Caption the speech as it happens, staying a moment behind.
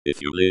If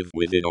you live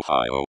within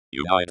Ohio,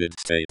 United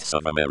States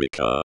of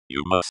America,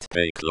 you must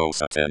pay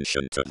close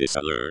attention to this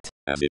alert,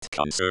 as it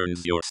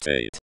concerns your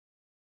state.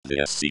 The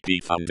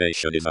SCP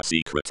Foundation is a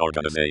secret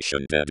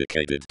organization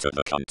dedicated to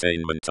the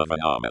containment of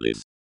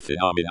anomalies,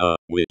 phenomena,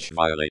 which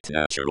violate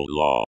natural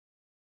law.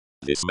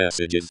 This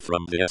message is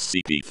from the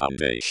SCP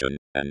Foundation,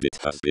 and it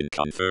has been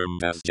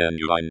confirmed as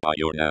genuine by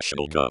your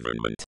national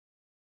government.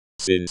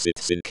 Since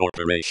its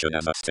incorporation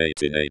as a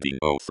state in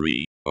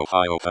 1803,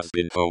 Ohio has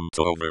been home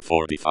to over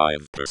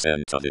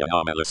 45% of the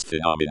anomalous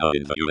phenomena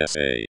in the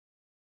USA.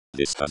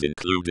 This has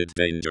included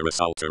dangerous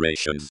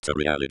alterations to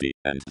reality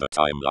and the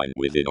timeline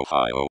within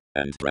Ohio,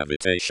 and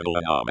gravitational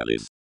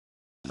anomalies.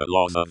 The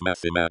laws of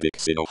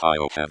mathematics in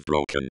Ohio have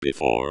broken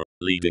before,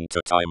 leading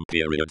to time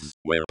periods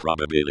where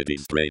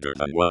probabilities greater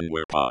than 1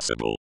 were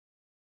possible.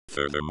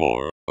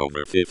 Furthermore,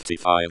 over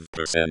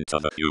 55%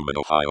 of the human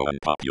Ohioan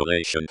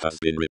population has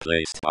been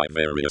replaced by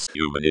various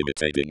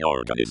human-imitating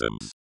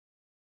organisms.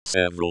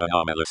 Several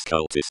anomalous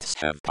cultists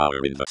have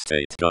power in the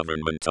state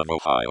government of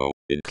Ohio,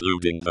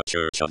 including the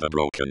Church of the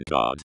Broken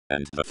God,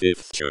 and the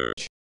Fifth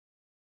Church.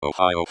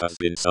 Ohio has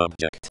been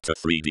subject to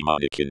 3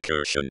 demonic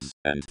incursions,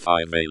 and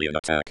 5 alien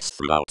attacks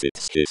throughout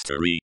its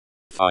history.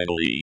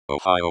 Finally,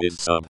 Ohio is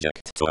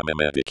subject to a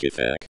memetic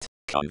effect,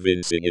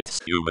 convincing its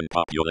human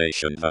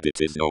population that it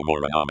is no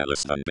more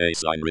anomalous than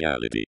baseline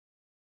reality.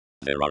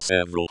 There are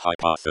several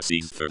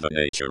hypotheses for the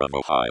nature of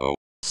Ohio,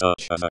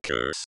 such as a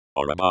curse,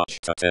 or a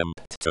botched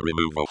attempt to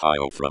remove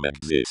Ohio from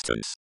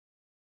existence.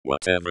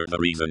 Whatever the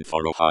reason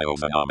for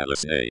Ohio's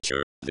anomalous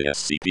nature, the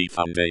SCP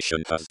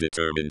Foundation has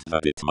determined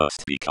that it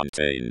must be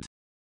contained.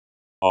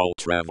 All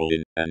travel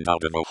in and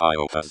out of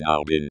Ohio has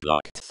now been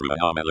blocked through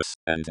anomalous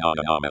and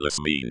non-anomalous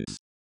means.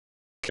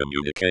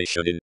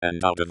 Communication in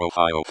and out of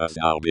Ohio has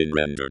now been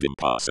rendered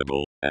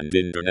impossible, and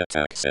internet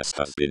access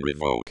has been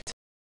revoked.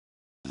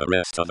 The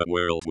rest of the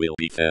world will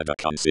be fed a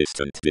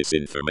consistent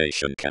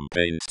disinformation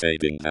campaign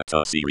stating that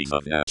a series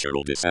of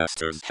natural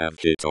disasters have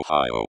hit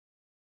Ohio.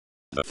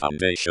 The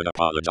Foundation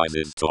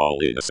apologizes to all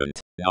innocent,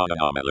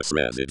 non-anomalous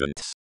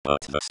residents,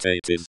 but the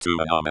state is too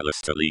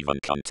anomalous to leave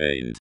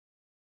uncontained.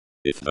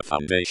 If the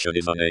Foundation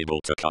is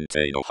unable to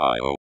contain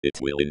Ohio, it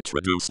will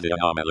introduce the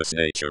anomalous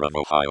nature of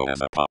Ohio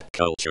as a pop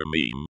culture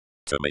meme,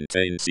 to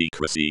maintain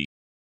secrecy.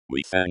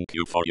 We thank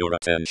you for your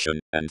attention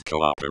and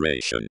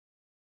cooperation.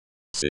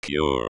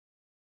 Secure.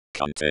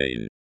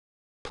 Contain.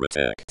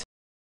 Protect.